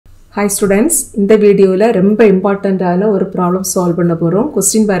Hi students, in the video la romba important ஆன ஒரு problem solve பண்ண போறோம்.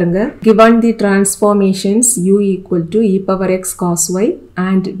 Question பாருங்க. Given the transformations u equal to e power x cos y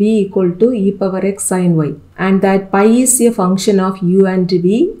and v equal to e power x sin y and that pi is a function of u and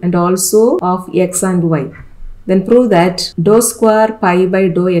v and also of x and y. Then prove that dou square pi by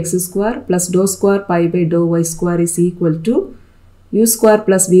dou x square plus dou square pi by dou y square is equal to u square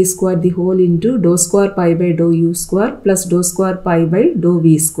plus v square the whole into dou square pi by dou u square plus dou square pi by dou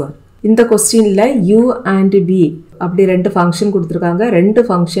v square. இந்த கொஸ்டின்ல u and v அப்படி ரெண்டு function கொடுத்திருக்காங்க. ரெண்டு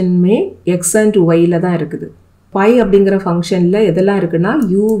ஃபங்க்ஷனுமே x and y ல தான் இருக்குது. pi அப்படிங்கற ஃபங்க்ஷன்ல எதெல்லாம் இருக்குன்னா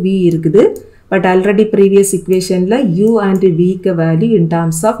u v இருக்குது. But already previous equationல u and v க்கு value in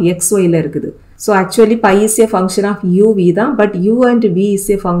terms of x y ல இருக்குது. So actually pi is a function of u v தான், but u and v is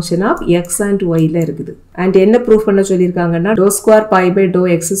a function of x and y ல இருக்குது. And என்ன proof பண்ண சொல்லிருக்காங்கன்னா dou square pi by dou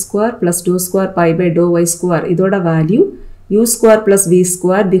x square plus dou square pi by dou y square இதோட value u square plus v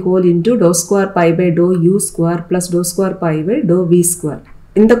square the whole into dou square pi by dou u square plus dou square pi by dou v square.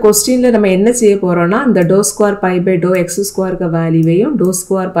 இந்த கொஸ்டின்ல நம்ம என்ன செய்ய போறோம்னா இந்த dou square pi by dou x square க வேல்யூவையும் dou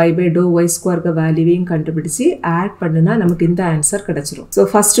square pi by dou y square க வேல்யூவையும் கண்டுபிடிச்சு ஆட் பண்ணுனா நமக்கு இந்த ஆன்சர் கிடைச்சிரும். சோ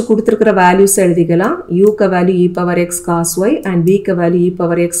ஃபர்ஸ்ட் கொடுத்திருக்கிற வேல்யூஸ் எழுதிக்கலாம். u க value e power x cos y and v க value e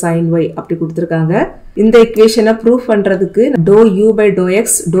power x sin y அப்படி கொடுத்திருக்காங்க. இந்த ஈக்குவேஷனை ப்ரூஃப் பண்றதுக்கு dou u by dou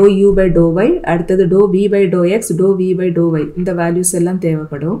x dou u by dou y அடுத்து dou v by dou x dou v by dou y இந்த values எல்லாம்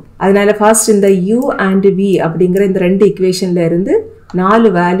தேவைப்படும். அதனால ஃபர்ஸ்ட் இந்த u and v அப்படிங்கற இந்த ரெண்டு ஈக்குவேஷன்ல இருந்து நாலு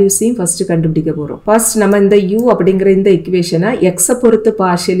வேல்யூஸையும் ஃபர்ஸ்ட் கண்டுபிடிக்க போறோம். ஃபர்ஸ்ட் நம்ம இந்த u அப்படிங்கற இந்த ஈக்குவேஷனை x பொறுத்து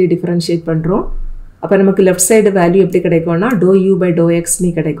பார்ஷியலி டிஃபரன்ஷியேட் பண்றோம். அப்ப நமக்கு லெஃப்ட் சைடு வேல்யூ எப்படி கிடைக்கும்னா dou u by dou x நீ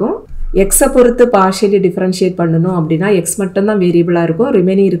கிடைக்கும். x பொறுத்து பார்ஷியலி டிஃபரன்ஷியேட் பண்ணனும் அப்படினா x மட்டும் தான் வேரியபிளா இருக்கும்.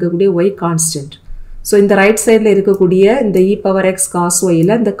 ரிமைனிங் இருக்கக்கூடிய y கான்ஸ்டன்ட். So இந்த ரைட் சைடுல இருக்கக்கூடிய இந்த e power x cos y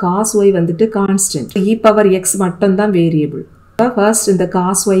ல இந்த cos y வந்துட்டு கான்ஸ்டன்ட். e power x மட்டும் தான் வேரியபிள். ஃபர்ஸ்ட் இந்த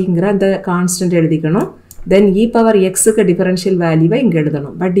cos y ங்கற அந்த கான்ஸ்டன்ட் எழுதிக்கணும். Then e power x க்கு டிஃபரன்ஷியல் வேல்யூவை இங்க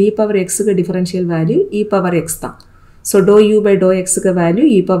எழுதணும். பட் e power x க்கு differential value e power x தான். So dou u by dou x க்கு value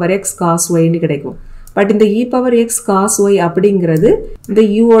e power x cos y ன்னு கிடைக்கும். பட் இந்த e power x cos y அப்படிங்கிறது இந்த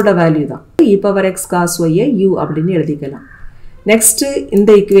u ஓட வேல்யூ தான். e power x cos y ஐ u அப்படினு எழுதிக்கலாம். நெக்ஸ்ட் இந்த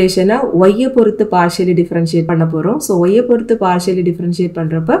ஈக்குவேஷனை y பொறுத்து பார்ஷியலி டிஃபரன்ஷியேட் பண்ண போறோம். சோ y பொறுத்து பார்ஷியலி டிஃபரன்ஷியேட்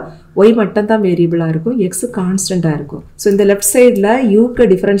பண்றப்ப y மட்டும் தான் வேரியபிளா இருக்கும், x கான்ஸ்டன்ட்டா இருக்கும். சோ இந்த லெஃப்ட் சைடுல u க்கு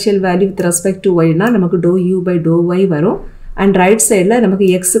differential value with respect to y னா நமக்கு dou u by dou y வரும். அண்ட் ரைட் சைடுல நமக்கு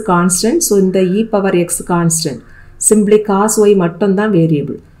x கான்ஸ்டன்ட். சோ இந்த e power x constant. Simply cos y மட்டும் தான்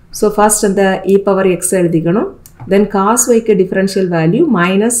வேரியபிள். சோ ஃபர்ஸ்ட் அந்த e power x எழுதிக்கணும். தென் cos y க்கு differential value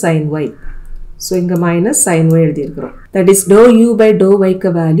minus sin y. So இங்க minus sin y எழுதி இருக்கிறோம். That is dou u by dou y க்கு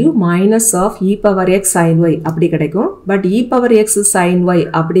value minus of e power x sin y அப்படி கிடைக்கும். But e power x sin y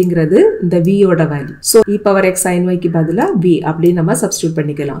அப்படிங்கிறது இந்த v ஓட value. So e power x sin y க்கு பதிலா v அப்படி நம்ம சப்ஸ்டிட்யூட்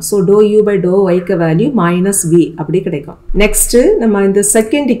பண்ணிக்கலாம். So dou u by dou y க்கு வேல்யூ minus v அப்படி கிடைக்கும். நெக்ஸ்ட் நம்ம இந்த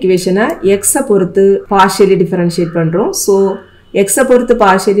செகண்ட் ஈக்குவேஷனை x பொறுத்து பார்ஷியலி டிஃபரன்ஷியேட் பண்றோம். So x பொறுத்து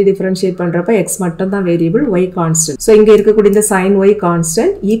பார்ஷியலி டிஃபரன்ஷியேட் பண்றப்ப x மட்டும் தான் வேரியபிள், y கான்ஸ்டன்ட். சோ இங்க இருக்கக்கூடிய இந்த sin y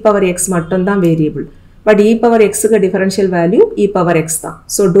constant, e power x மட்டும் தான் variable. But e power x க்கு differential value e power x தான்.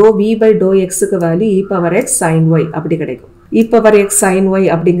 So dou v by dou x க்கு value e power x sin y அப்படி கிடைக்கும். e power x sin y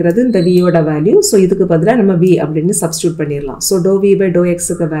அப்படிங்கிறது இந்த v ஓட வேல்யூ. சோ இதுக்கு பதிலா நம்ம v அப்படினு சப்ஸ்டிட்யூட் பண்ணிரலாம். So dou v by dou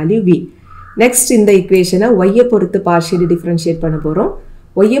x க்கு வேல்யூ v. நெக்ஸ்ட் இந்த ஈக்குவேஷனை y பொறுத்து பார்ஷியலி டிஃபரன்ஷியேட் பண்ண போறோம்.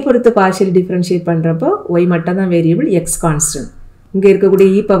 y பொறுத்து பார்ஷியலி டிஃபரன்ஷியேட் பண்றப்ப y மட்டும் தான் வேரியபிள், x கான்ஸ்டன்ட். இங்க இருக்கக்கூடிய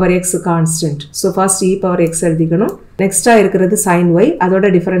e power x constant. So first e power x எழுதிக்கணும். நெக்ஸ்டா இருக்குது sin y, அதோட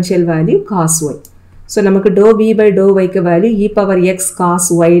differential value cos y. So நமக்கு dou v by dou y க்கு value e power x cos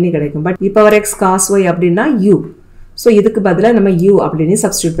y ன்னு கிடைக்கும். But e power x cos y அப்படினா u. So இதுக்கு பதிலா நம்ம u அப்படினு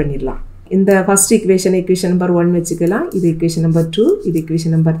சப்ஸ்டிட்யூட் பண்ணிரலாம். இந்த ஃபர்ஸ்ட் ஈக்குவேஷன் நம்பர் 1 வெச்சுக்கலாம். இது ஈக்குவேஷன் நம்பர் 2, இது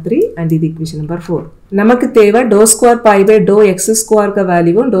ஈக்குவேஷன் நம்பர் 3 and இது ஈக்குவேஷன் நம்பர் 4. நமக்கு தேவை dou square pi by dou x square க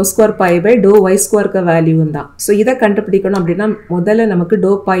வேல்யூவும் dou square pi by dou y square க வேல்யூவும் தான். சோ இத கண்டுபிடிக்கணும் அப்படினா முதல்ல நமக்கு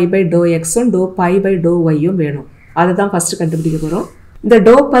dou pi by dou x um dou pi by dou y உம் வேணும். அத தான் ஃபர்ஸ்ட் கண்டுபிடிக்க போறோம். இந்த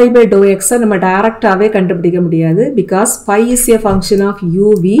dou pi by dou x நம்ம டைரக்டாவே கண்டுபிடிக்க முடியாது because pi is a function of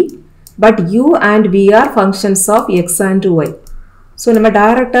u v but u and v are functions of x and y. So நம்ம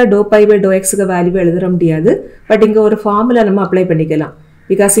டைரக்டா dou pi by dou x க்கு வேல்யூ எழுத முடியாது. பட் இங்க ஒரு ஃபார்முலா நம்ம அப்ளை பண்ணிக்கலாம்.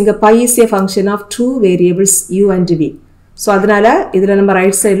 because இங்க pi is a function of two variables u and v. So அதனால இதுல நம்ம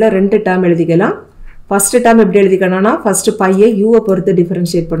ரைட் சைடுல ரெண்டு டேர்ம் எழுதிக்கலாம். ஃபர்ஸ்ட் டேர்ம் எப்படி எழுதிக்கணும்னா ஃபர்ஸ்ட் pi ஐ u ஐ பொறுத்து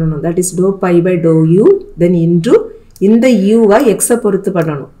டிஃபரன்ஷியேட் பண்ணனும். that is dou pi by dou u then into இந்த u ஐ x ஐ பொறுத்து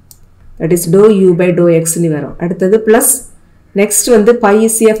பண்ணனும். that is dou u by dou x னு வரும். அடுத்து பிளஸ் நெக்ஸ்ட் வந்து pi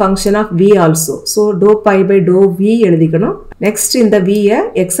is a function of v also. So dou pi by dou v எழுதிக்கணும். Next இந்த v ஐ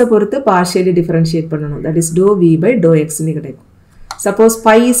x ஐ பொறுத்து பார்ஷியலி டிஃபரன்ஷியேட் பண்ணனும். that is dou v by dou x னு கிடைக்கும். Suppose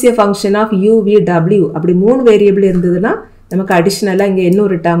pi is a function of u, v, w. அப்படி 3 variable இருந்ததுன்னா நமக்கு அடிஷனலா இங்க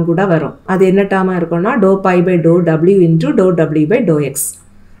இன்னொரு டேர்ம் கூட வரும். அது என்ன டேர்மா இருக்கும்னா dou pi by dou w into dou w by dou x.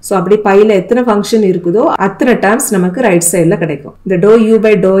 So அப்படி பைல எத்தனை ஃபங்க்ஷன் இருக்குதோ அத்தனை டேர்ம்ஸ் நமக்கு ரைட் சைடுல கிடைக்கும். இந்த dou u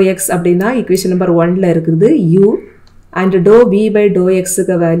by dou x அப்படினா ஈக்குவேஷன் நம்பர் 1ல இருக்குது u and dou v by dou x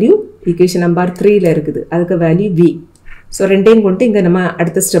க்கு வேல்யூ ஈக்குவேஷன் நம்பர் 3ல இருக்குது. அதுக்கு வேல்யூ v. So ரெண்டையும் கொண்டு இங்க நம்ம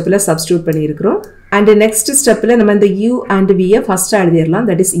அடுத்த ஸ்டெப்ல சப்ஸ்டிட்யூட் பண்ணி இருக்கிறோம். And next stepல நம்ம இந்த u and v first எழுதிரலாம்.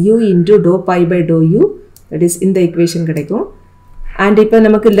 That is u into dou pi by dou u. That is இந்த ஈக்குவேஷன் கிடைக்கும். And இப்போ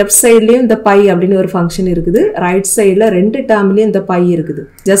நமக்கு லெஃப்ட் சைடுலயும் இந்த pi அப்படின ஒரு ஃபங்க்ஷன் இருக்குது. ரைட் சைடுல ரெண்டு டேர்ம்லயும் இந்த pi இருக்குது.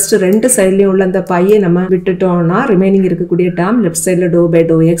 ஜஸ்ட் ரெண்டு சைடுலயும் உள்ள அந்த pi நம்ம விட்டுட்டோம்னா ரிமைனிங் இருக்கக்கூடிய டேர்ம் லெஃப்ட் சைடுல dou by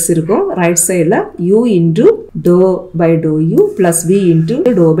dou x இருக்கும். ரைட் சைடுல u into dou by dou u plus v into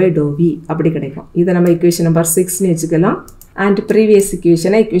dou by dou v அப்படி கிடைக்கும். இத நம்ம ஈக்குவேஷன் நம்பர் 6 னு வெச்சுக்கலாம். And previous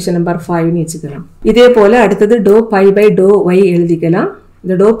equation equation number 5 னு வெச்சுக்கலாம். இதே போல அடுத்து dou pi by dou y எழுதிக்கலாம்.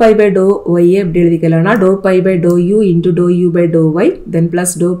 இந்த dou pi by dou y எப்படி எழுதிக்கலாம்னா dou pi by dou u into dou u by dou y then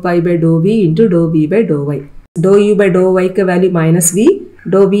plus dou pi by dou v into dou v by dou y. dou u by dou y க்கு value -v,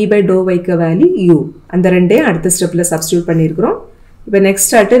 dou v by dou y க்கு value u. அந்த ரெண்டையும் அடுத்த ஸ்டெப்ல substitute பண்ணியிருக்கிறோம். இப்போ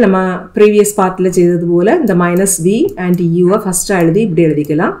next ஆட்டு நம்ம previous பார்ட்ல செய்தது போல இந்த -v and u ஃபர்ஸ்ட் எழுதி இப்படி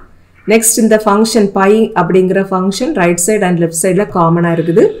எழுதிக்கலாம். Next இந்த function pi அப்படிங்கற function right side and left sideல காமனா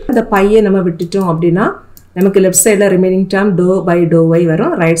இருக்குது. அந்த pi நம்ம விட்டுட்டோம் அப்படினா நமக்கு left sideல remaining term dou by dou y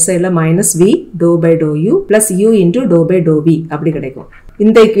வரும். right sideல -v dou by dou u plus u into dou by dou v அப்படி கிடைக்கும்.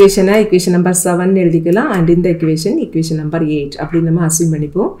 இந்த ஈக்குவேஷனை ஈக்குவேஷன் நம்பர் 7 எழுதிக்கலாம் and இந்த ஈக்குவேஷன் நம்பர் 8 அப்படி நம்ம அஸ்யூம்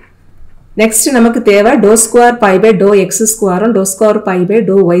பண்ணிப்போம். நெக்ஸ்ட் நமக்கு தேவை dou square pi by dou x square dou square pi by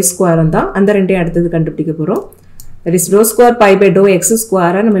dou y square தான். அந்த ரெண்டையும் அடுத்து கண்டுபிடிக்க போறோம். That is dou square pi by dou x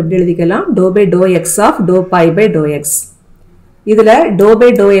square நம்ம எப்படி எழுதிக்கலாம் dou by dou x of dou pi by dou x. இதுல dou by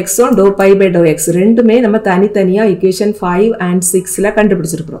dou x und dou pi by dou x ரெண்டுமே நம்ம தனித்தனியா equation 5 and 6ல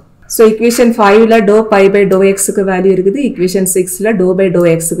கண்டுபிடிச்சிருக்கோம். So equation 5ல dou pi by dou x க்கு value இருக்குது. equation 6ல dou by dou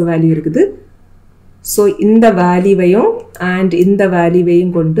x க்கு value இருக்குது. So இந்த வேல்யூவையும் and இந்த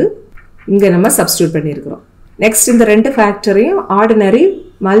வேல்யூவையும் கொண்டு இங்க நம்ம சப்ஸ்டிட்யூட் பண்ணியிருக்கிறோம். நெக்ஸ்ட் இந்த ரெண்டு ஃபேக்டரையும் ஆர்டினரி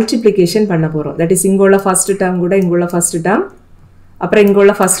மல்டிப்ளிகேஷன் பண்ண போறோம். தட் இஸ் இங்குள்ள ஃபர்ஸ்ட் டேர்ம் கூட இங்குள்ள ஃபர்ஸ்ட் டேர்ம் அப்புறம்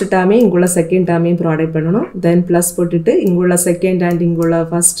இங்குள்ள ஃபர்ஸ்ட் டேர்மே இங்குள்ள செகண்ட் டேர்மையும் ப்ராடக்ட் பண்ணணும். தென் ப்ளஸ் போட்டுட்டு இங்குள்ள செகண்ட் அண்ட் இங்குள்ள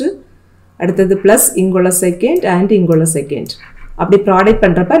ஃபர்ஸ்ட் அடுத்தது ப்ளஸ் இங்குள்ள செகண்ட் அண்ட் இங்குள்ள செகண்ட் அப்படி ப்ராடக்ட்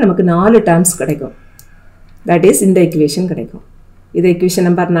பண்றப்ப நமக்கு 4 டேர்ம்ஸ் கிடைக்கும். தட் இஸ் இந்த ஈக்குவேஷன் கிடைக்கும். இது ஈக்குவேஷன்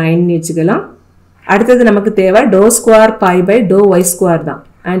நம்பர் 9 னு வெச்சுக்கலாம். அடுத்தது நமக்கு தேவை dou square pi by dou y square தான்.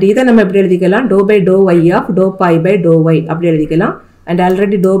 and இத நம்ம எப்படி எழுதிக்கலாம் dou by dou y of dou pi by dou y அப்படி எழுதிக்கலாம். and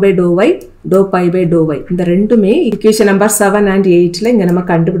already dou by dou y dou pi by dou y இந்த ரெண்டுமே equation number 7 and 8ல இங்க நம்ம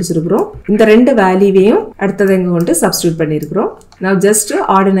கண்டுபிடிச்சிருக்கிறோம். இந்த ரெண்டு வேல்யூவையும் அடுத்தது இங்க கொண்டு சப்ஸ்டிட்யூட் பண்ணியிருக்கிறோம். now just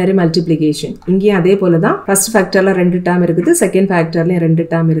ordinary multiplication இங்கேயும் அதே போல தான். ஃபர்ஸ்ட் ஃபேக்டர்ல ரெண்டு டேர்ம் இருக்குது, செகண்ட் ஃபேக்டர்லயும் ரெண்டு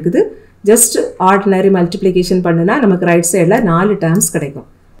டேர்ம் இருக்குது. just ordinary multiplication பண்ணுனா நமக்கு ரைட் சைடுல 4 டேர்ம்ஸ் கிடைக்கும்.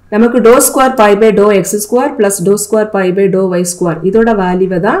 நமக்கு dou square pi by dou x square plus dou square pi by dou y square இதோட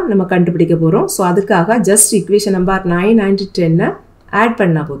வேல்யூவை தான் நம்ம கண்டுபிடிக்க போறோம். சோ அதுக்காக just equation number 9 and 10 add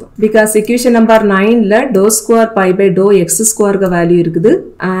பண்ணா போதும். because equation number 9ல dou square pi by dou x square க்கு வேல்யூ இருக்குது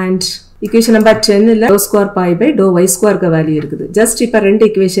and equation number 10ல dou square pi by dou y square க்கு வேல்யூ இருக்குது. just இப்ப ரெண்டு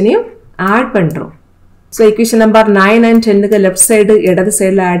ஈக்குவேஷனையும் ஆட் பண்றோம். சோ equation number 9 and 10 க்கு லெஃப்ட் சைடு இடது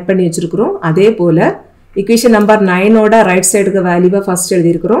சைடுல ஆட் பண்ணி வச்சிருக்கோம். அதே போல equation number 9 ஓட ரைட் சைடுக்கு வேல்யூவை ஃபர்ஸ்ட் எழுதி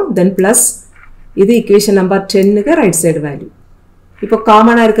இருக்கிறோம். தென் பிளஸ் இது equation number 10 க்கு ரைட் சைடு வேல்யூ. இப்போ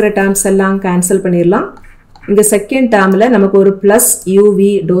காமனா இருக்கிற டேர்ம்ஸ் எல்லாம் கேன்சல் பண்ணிரலாம். இங்க செகண்ட் டேர்ம்ல நமக்கு ஒரு plus uv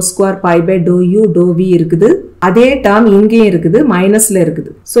dou square pi by dou u dou v இருக்குது. அதே டேர்ம் இங்கேயும் இருக்குது, மைனஸ்ல இருக்குது.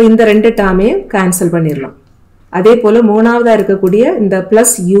 சோ இந்த ரெண்டு டேர்மையும் கேன்சல் பண்ணிரலாம். அதே போல மூணாவதா இருக்கக்கூடிய இந்த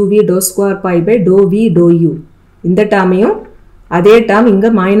plus uv dou square pi by dou v dou u இந்த டேர்மையும் அதே டேர்ம் இங்க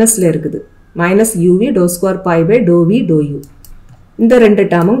மைனஸ்ல இருக்குது. minus uv dou square pi by dou v dou u இந்த ரெண்டு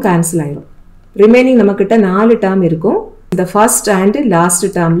டேர்மும் கேன்சல் ஆயிடும். ரிமைனிங் நமக்கிட்ட 4 டேர்ம் இருக்கும். இந்த first and last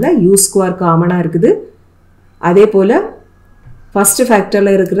டேர்ம்ல u square காமனா இருக்குது. அதே போல ஃபர்ஸ்ட் ஃபேக்டர்ல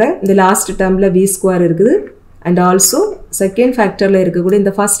இருக்கிற இந்த லாஸ்ட் டேர்ம்ல v ஸ்கொயர் இருக்குது and also செகண்ட் ஃபேக்டர்ல இருக்கக்கூடிய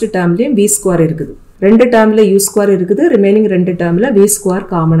இந்த ஃபர்ஸ்ட் டேர்ம்லயும் v ஸ்கொயர் இருக்குது. ரெண்டு டேர்ம்ல u ஸ்கொயர் இருக்குது, ரிமைனிங் ரெண்டு டேர்ம்ல v ஸ்கொயர்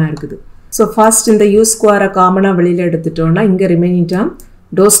காமனா இருக்குது. சோ ஃபர்ஸ்ட் இந்த u ஸ்கொயரை காமனா வெளியில எடுத்துட்டோம்னா இங்க remaining term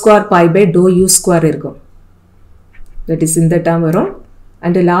dou square pi by dou u square இருக்கும். that is இந்த டேர்ம் வரும்.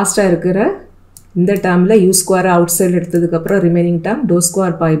 and லாஸ்டா இருக்கிற இந்த டேர்ம்ல u square அவுட் சைடு எடுத்ததுக்கு அப்புறம் remaining term dou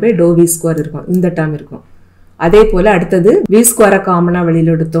square pi by dou v square இருக்கும். இந்த டேர்ம் இருக்கும். அதே போல அடுத்தது v square காமனா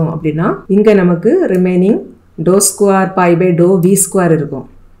வெளியில எடுத்தோம் அப்படினா இங்க நமக்கு remaining dou square pi by dou v square இருக்கும்.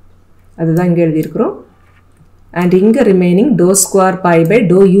 அதுதான் இங்க எழுதி இருக்கிறோம். and இங்க remaining dou square pi by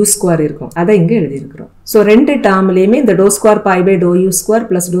dou u square இருக்கும். அதை இங்க எழுதியிருக்கிறோம். So ரெண்டு டேர்ம்லயுமே இந்த dou square pi by dou u square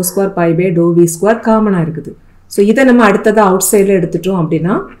plus dou square pi by dou v square காமனா இருக்குது. So இதை நம்ம அடுத்ததா அவுட் சைடில் எடுத்துட்டோம்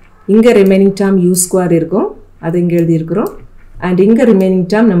அப்படின்னா இங்க ரிமைனிங் டேர்ம் u square இருக்கும். அதை இங்க எழுதியிருக்கிறோம். and இங்க ரிமைனிங்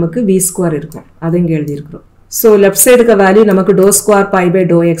டேர்ம் நமக்கு v square இருக்கும். அதை இங்க எழுதியிருக்கிறோம். So லெஃப்ட் சைடுக்கு வேல்யூ நமக்கு dou square pi by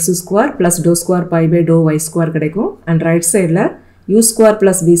dou x square plus dou square pi by dou y square கிடைக்கும். and ரைட் சைடில் u square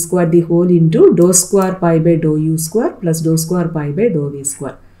plus v square the whole into dou square pi by dou u square plus dou square pi by dou v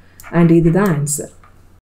square. and இதுதான் answer.